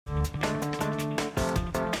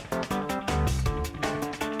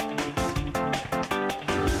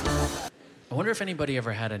wonder if anybody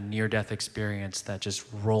ever had a near-death experience that just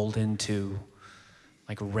rolled into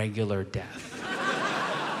like regular death.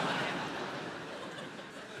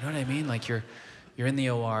 You know what I mean? Like you're in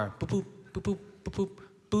the OR, boop, boop, boop, boop, boop, boop,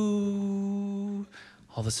 boo.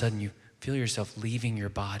 All of a sudden you feel yourself leaving your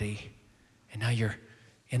body, and now you're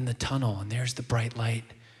in the tunnel, and there's the bright light.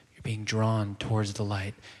 You're being drawn towards the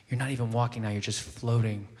light. You're not even walking now, you're just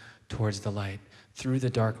floating towards the light through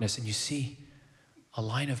the darkness, and you see a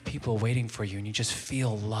line of people waiting for you, and you just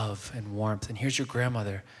feel love and warmth. And here's your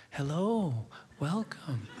grandmother. Hello,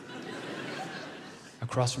 welcome.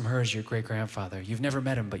 Across from her is your great-grandfather. You've never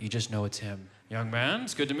met him, but you just know it's him. Young man,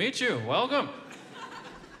 it's good to meet you. Welcome.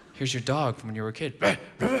 Here's your dog from when you were a kid. But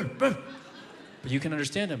you can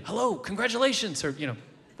understand him. Hello, congratulations, or,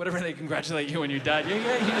 whatever they congratulate you when you died.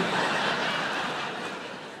 Yeah.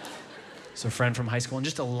 So a friend from high school, and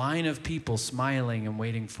just a line of people smiling and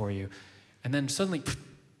waiting for you. And then suddenly,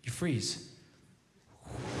 you freeze.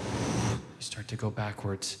 You start to go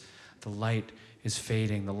backwards. The light is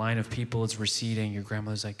fading. The line of people is receding. Your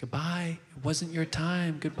grandmother's like, goodbye. It wasn't your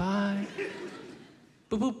time. Goodbye.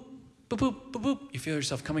 Boop, boop, boop, boop, boop, boop. You feel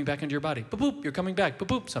yourself coming back into your body. Boop, boop. You're coming back. Boop,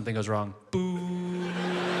 boop. Something goes wrong. Boop.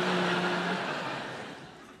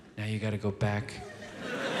 Now you got to go back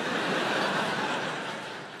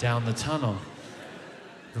down the tunnel.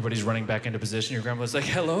 Everybody's running back into position. Your grandmother's like,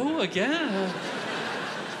 hello again.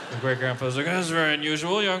 Your great-grandfather's like, that's very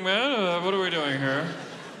unusual, young man. What are we doing here?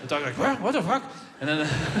 The dog's like, what the fuck? And then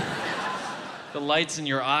the light's in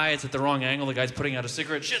your eye. It's at the wrong angle. The guy's putting out a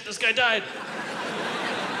cigarette. Shit, this guy died.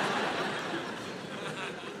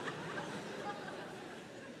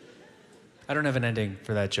 I don't have an ending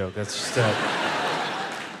for that joke. That's just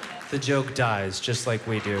the joke dies just like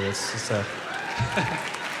we do. It's just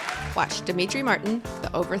Watch Demetri Martin, The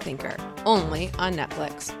Overthinker, only on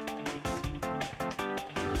Netflix.